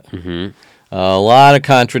thought. A lot of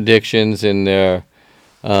contradictions in their...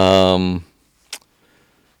 I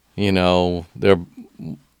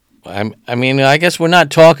guess we're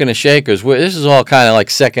not talking to Shakers. This is all kind of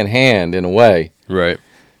like secondhand in a way. Right.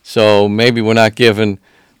 So maybe we're not giving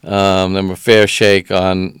them a fair shake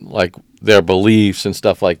on like their beliefs and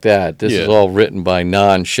stuff like that. This is all written by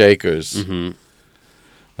non-Shakers.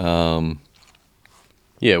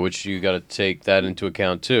 Which you got to take that into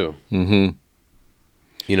account too. The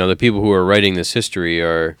people who are writing this history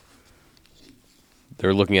they're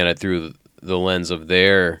looking at it through the lens of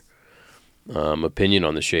their opinion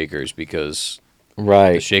on the Shakers, because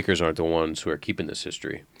the Shakers aren't the ones who are keeping this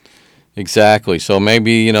history. Exactly. So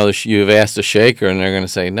maybe, you've asked a Shaker and they're going to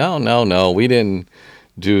say, no, we didn't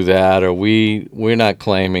do that, or we're not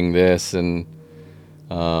claiming this, and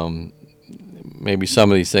maybe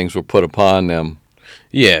some of these things were put upon them.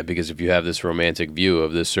 Yeah, because if you have this romantic view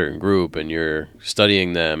of this certain group and you're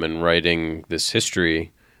studying them and writing this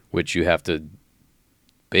history, which you have to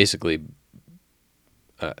basically...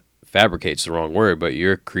 fabricate's the wrong word, but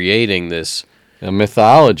you're creating this... A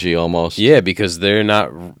mythology, almost. Yeah, because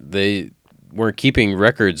they weren't keeping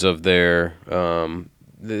records of their...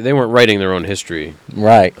 they weren't writing their own history.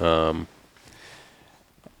 Right.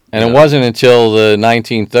 And it wasn't until the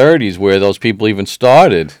 1930s where those people even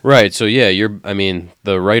started. Right, so yeah,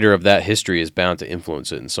 the writer of that history is bound to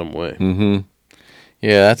influence it in some way.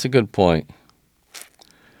 Yeah, that's a good point.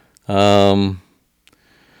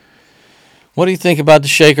 What do you think about the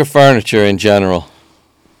Shaker furniture in general?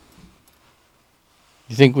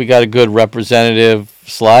 You think we got a good representative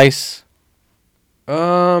slice?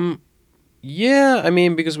 Yeah,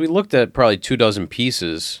 because we looked at probably 24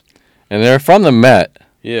 pieces. And they're from the Met.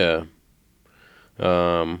 Yeah.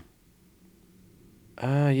 I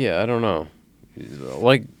don't know.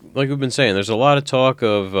 Like we've been saying, there's a lot of talk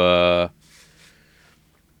of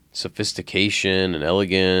sophistication and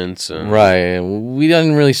elegance. And right. We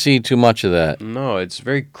didn't really see too much of that. No, it's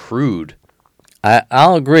very crude.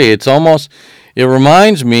 I'll agree. It's almost... It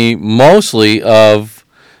reminds me mostly of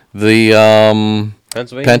the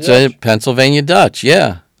Pennsylvania Dutch,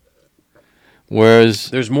 yeah. Whereas...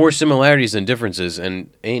 There's more similarities than differences, and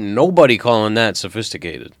ain't nobody calling that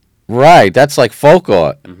sophisticated. Right. That's like folk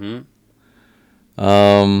art.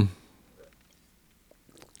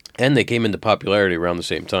 And they came into popularity around the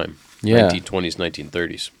same time. Yeah.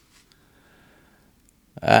 1920s,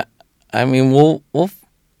 1930s. We'll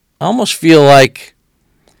almost feel like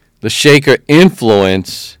the Shaker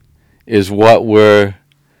influence is what we're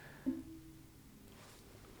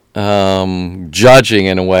judging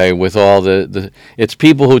in a way with all the it's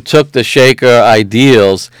people who took the shaker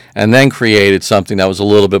ideals and then created something that was a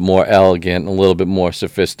little bit more elegant, a little bit more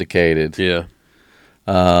sophisticated. Yeah.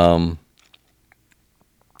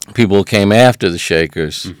 People who came after the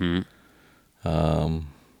shakers. Mm-hmm.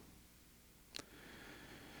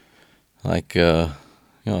 Like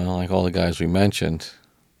like all the guys we mentioned.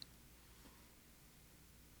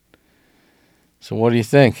 So what do you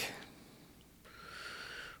think?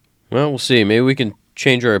 Well, we'll see. Maybe we can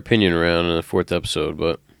change our opinion around in the 4th episode,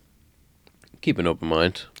 but keep an open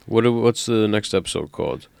mind. What's the next episode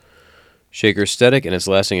called? Shaker aesthetic and its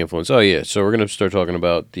lasting influence. Oh yeah, so we're gonna start talking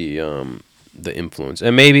about the influence,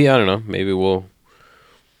 and maybe I don't know. Maybe we'll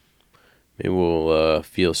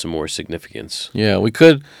feel some more significance. Yeah, we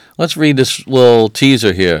could. Let's read this little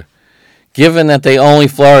teaser here. Given that they only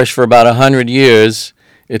flourished for about 100 years,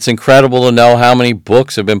 it's incredible to know how many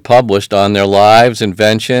books have been published on their lives,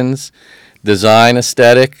 inventions, design,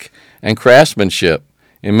 aesthetic, and craftsmanship.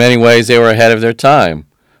 In many ways, they were ahead of their time.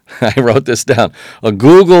 I wrote this down. A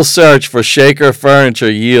Google search for shaker furniture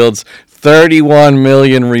yields 31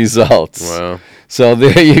 million results. Wow. So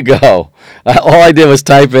there you go. All I did was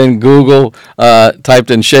type in Google, typed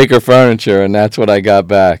in shaker furniture, and that's what I got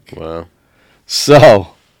back. Wow.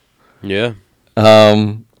 So. Yeah.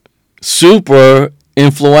 Super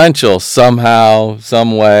influential somehow,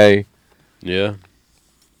 some way. Yeah.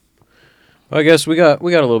 Well, I guess we got a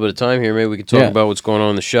little bit of time here. Maybe we could talk about what's going on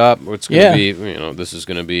in the shop. What's going to be, this is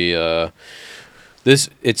going to be it's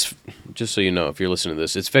just so you know, if you're listening to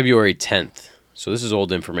this, it's February 10th. So this is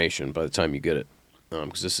old information by the time you get it.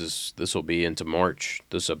 Because this will be into March,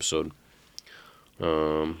 this episode.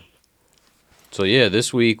 So yeah,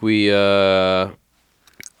 this week we set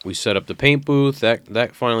up the paint booth.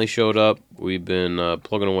 That finally showed up. We've been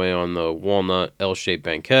plugging away on the walnut L-shaped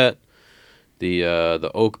banquette, the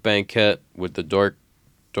oak banquette with the dark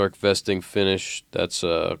vesting finish. That's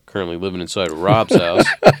currently living inside of Rob's house.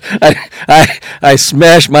 I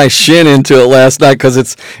smashed my shin into it last night because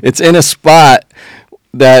it's in a spot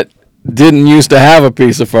that didn't used to have a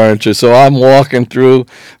piece of furniture. So I'm walking through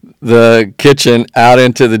the kitchen out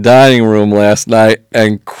into the dining room last night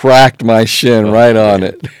and cracked my shin right on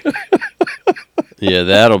it. Yeah,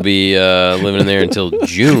 that'll be living in there until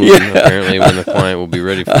June, apparently, when the client will be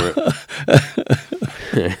ready for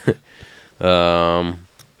it.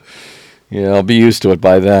 Yeah, I'll be used to it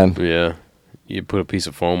by then. Yeah, you put a piece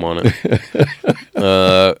of foam on it.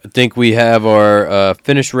 I think we have our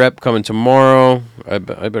finish rep coming tomorrow. I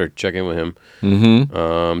better check in with him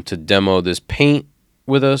to demo this paint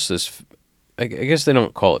with us. I guess they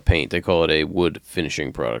don't call it paint. They call it a wood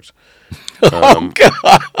finishing product.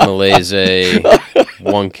 Malaysia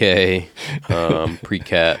 1K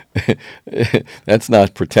pre-cat. That's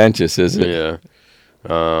not pretentious, is it? Yeah.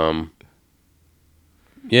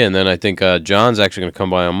 Yeah, and then I think John's actually going to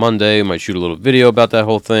come by on Monday. Might shoot a little video about that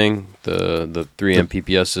whole thing, the 3M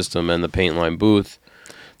PPS system and the paint line booth.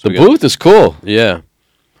 So the booth is cool. Yeah.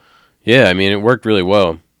 Yeah, I mean, it worked really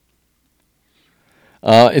well.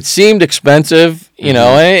 It seemed expensive. You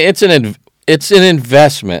know, it's an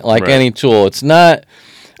investment like any tool. It's not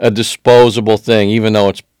a disposable thing, even though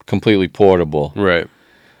it's completely portable. Right.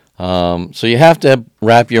 So you have to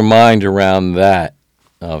wrap your mind around that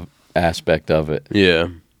aspect of it. Yeah.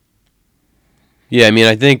 Yeah, I mean,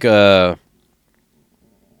 I think, so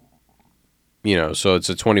it's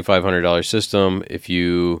a $2,500 system. If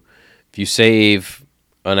you save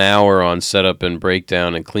an hour on setup and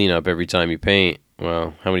breakdown and cleanup every time you paint,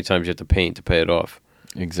 well, how many times you have to paint to pay it off?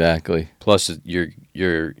 Exactly. Plus, you're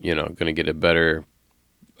going to get a better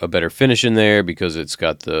finish in there because it's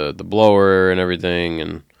got the blower and everything,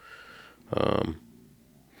 and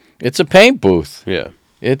it's a paint booth. Yeah.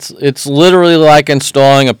 It's literally like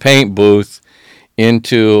installing a paint booth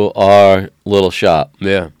into our little shop.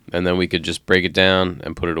 Yeah, and then we could just break it down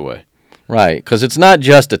and put it away. Right, because it's not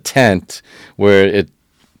just a tent where it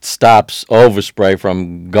stops overspray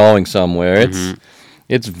from going somewhere.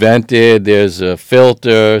 It's vented. There's a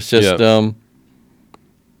filter system.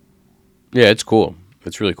 Yeah, it's cool.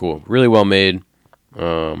 It's really cool. Really well made.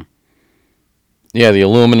 Yeah, the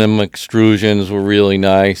aluminum extrusions were really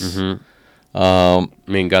nice. I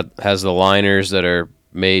mean, has the liners that are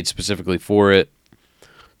made specifically for it.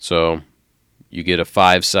 So you get a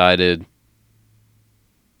 5-sided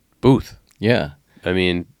booth. Yeah. I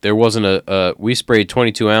mean, there wasn't we sprayed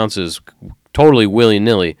 22 ounces totally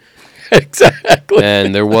willy-nilly. Exactly.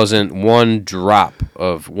 And there wasn't one dot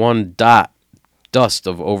dust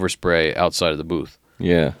of overspray outside of the booth.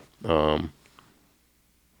 Yeah.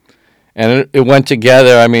 And it went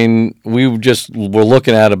together. I mean, we just were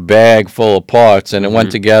looking at a bag full of parts, and it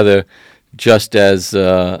went together just as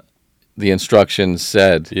the instructions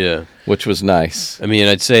said. Yeah. Which was nice. I mean,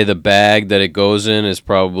 I'd say the bag that it goes in is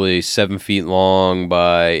probably 7 feet long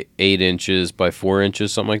by 8 inches by 4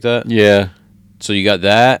 inches, something like that. Yeah. So you got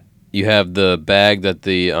that. You have the bag that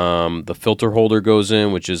the filter holder goes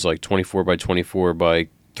in, which is like 24 by 24 by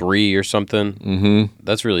 3 or something. Mm-hmm.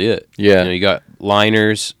 That's really it. Yeah. You got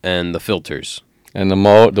liners and the filters. And the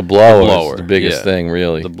blower is the biggest thing,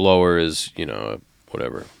 really. The blower is,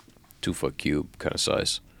 whatever, 2 foot cube kind of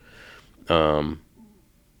size.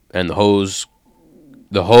 And the hose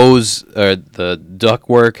or the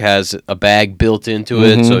ductwork has a bag built into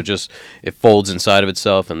it, so it folds inside of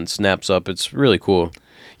itself and snaps up. It's really cool.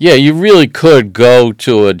 Yeah, you really could go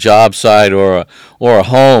to a job site or a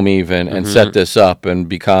home even and set this up and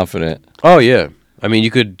be confident. Oh yeah, I mean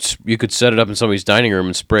you could set it up in somebody's dining room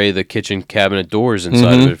and spray the kitchen cabinet doors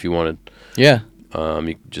inside of it if you wanted. Yeah.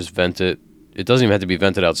 You just vent it. It doesn't even have to be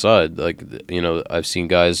vented outside. Like, I've seen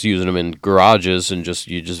guys using them in garages and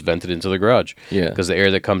you just vent it into the garage. Yeah. Because the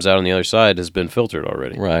air that comes out on the other side has been filtered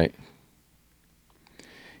already. Right.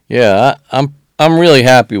 Yeah, I'm really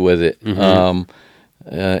happy with it.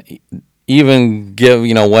 Even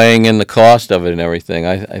weighing in the cost of it and everything,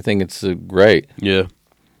 I think it's great. Yeah.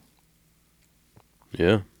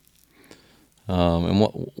 Yeah. And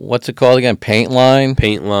what's it called again? Paint line?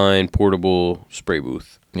 Paint line portable spray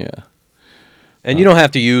booth. Yeah. And you don't have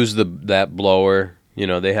to use that blower.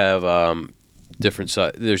 They have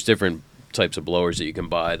there's different types of blowers that you can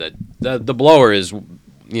buy. The blower is, one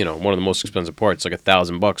of the most expensive parts. It's like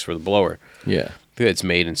 $1,000 for the blower. Yeah. It's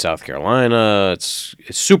made in South Carolina. It's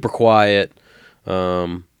super quiet.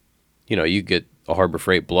 You get a Harbor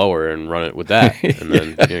Freight blower and run it with that, and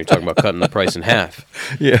then you're talking about cutting the price in half.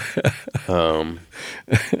 Yeah.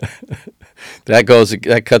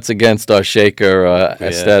 That cuts against our shaker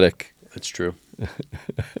aesthetic. That's true.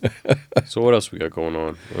 So what else we got going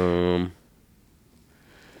on?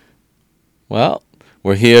 Well,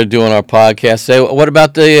 we're here doing our podcast. Say, what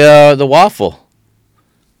about the waffle?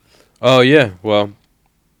 Oh yeah, well,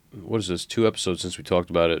 what is this? 2 episodes since we talked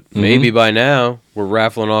about it. Maybe by now we're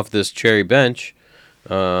raffling off this cherry bench,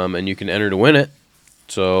 and you can enter to win it.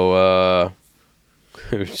 So,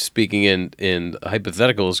 speaking in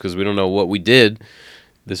hypotheticals, because we don't know what we did.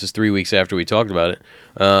 This is 3 weeks after we talked about it.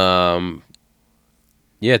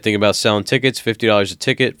 Yeah, think about selling tickets. $50 a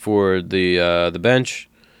ticket for the bench.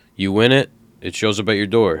 You win it. It shows up at your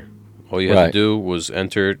door. All you had to do was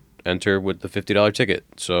enter with the $50 ticket.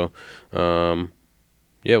 So,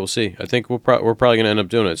 yeah, we'll see. I think we're probably going to end up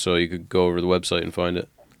doing it. So you could go over to the website and find it.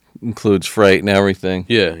 Includes freight and everything.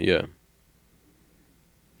 Yeah.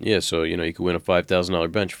 Yeah, so you could win a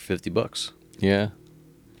 $5,000 bench for $50. Yeah.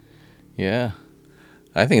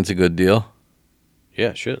 I think it's a good deal.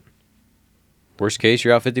 Yeah, shit. Worst case,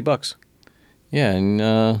 you're out $50. Yeah, and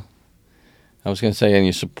I was going to say, and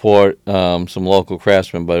you support some local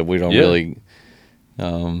craftsmen, but we don't really.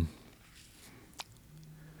 Well,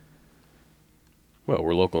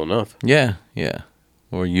 we're local enough. Yeah.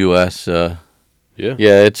 Or U.S. Yeah.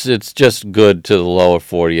 Yeah, it's just good to the lower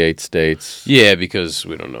 48 states. Yeah, because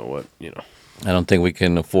we don't know what I don't think we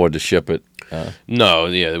can afford to ship it. No,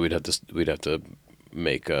 yeah, we'd have to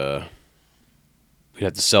make we'd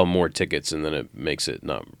have to sell more tickets, and then it makes it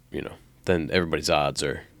not then everybody's odds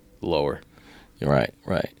are lower. Right.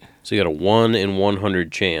 So you got a 1 in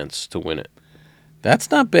 100 chance to win it. That's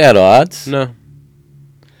not bad odds. No.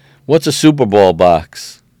 What's a Super Bowl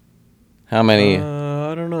box? How many?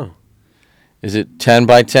 I don't know. Is it 10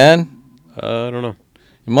 by 10? I don't know.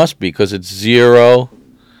 It must be, because it's 0,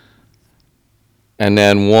 and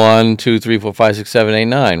then 1, 2, 3, 4, 5, 6, 7, 8,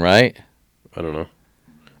 9, right? I don't know.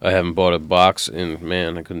 I haven't bought a box in,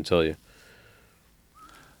 I couldn't tell you.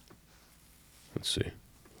 Let's see.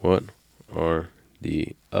 What are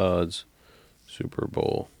the odds Super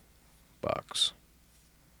Bowl box?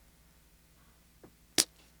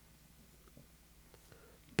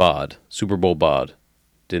 BOD. Super Bowl BOD.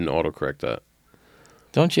 Didn't autocorrect that.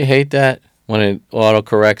 Don't you hate that when it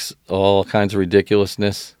autocorrects all kinds of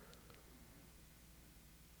ridiculousness?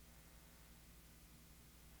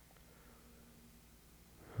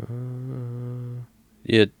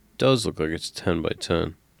 Yeah, it does look like it's 10 by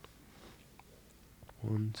 10.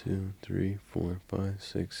 1, 2, 3, 4, 5,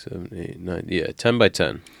 6, 7, 8, 9. Yeah, 10 by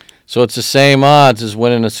 10. So it's the same odds as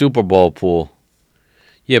winning a Super Bowl pool.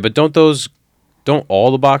 Yeah, but don't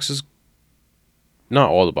all the boxes... Not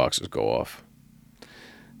all the boxes go off.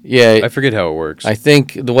 Yeah. I forget how it works. I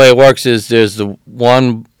think the way it works is there's the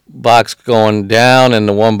one box going down and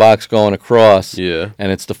the one box going across. Yeah.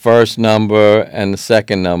 And it's the first number and the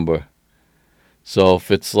second number. So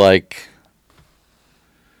if it's like,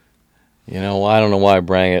 I don't know why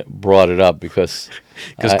I brought it up because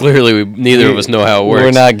clearly neither of us know how it works.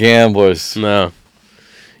 We're not gamblers. No.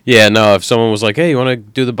 Yeah, no. If someone was like, "Hey, you want to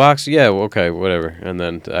do the box?" Yeah, well, okay, whatever. And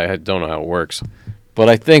then I don't know how it works. But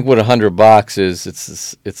I think with 100 boxes,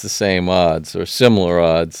 it's the same odds or similar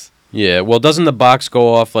odds. Yeah. Well, doesn't the box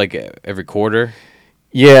go off like every quarter?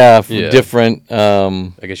 Yeah, different.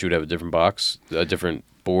 I guess you would have a different box, a different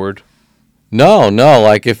board. No.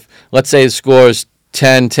 Like if let's say the score is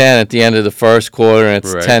 10-10 at the end of the first quarter and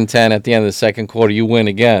it's 10-10 at the end of the second quarter, you win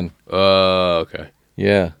again. Okay.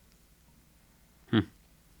 Yeah.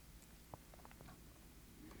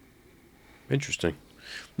 Interesting.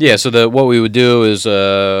 Yeah, so what we would do is,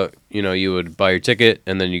 you would buy your ticket,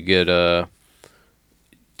 and then you get to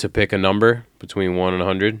pick a number between 1 and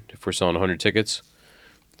 100 if we're selling 100 tickets.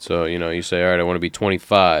 So, you say, all right, I want to be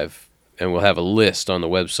 25, and we'll have a list on the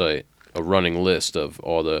website, a running list of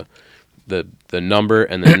all the number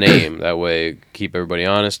and the name. That way, keep everybody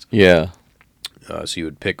honest. Yeah. So you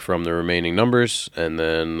would pick from the remaining numbers, and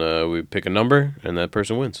then we pick a number, and that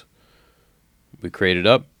person wins. We create it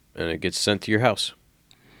up, and it gets sent to your house.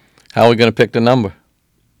 How are we going to pick the number?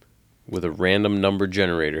 With a random number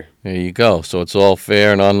generator. There you go. So it's all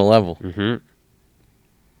fair and on the level. Mm-hmm.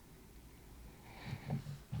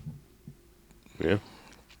 Yeah.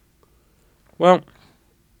 Well,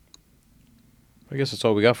 I guess that's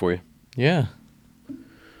all we got for you. Yeah.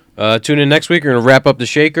 Tune in next week. We're going to wrap up the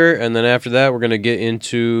shaker, and then after that, we're going to get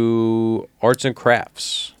into arts and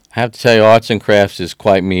crafts. I have to tell you, arts and crafts is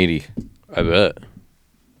quite meaty. I bet.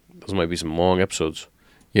 Those might be some long episodes.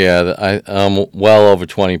 Yeah, I'm well over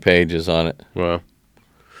 20 pages on it. Wow. All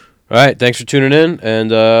right, thanks for tuning in, and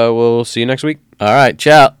we'll see you next week. All right,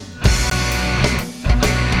 ciao.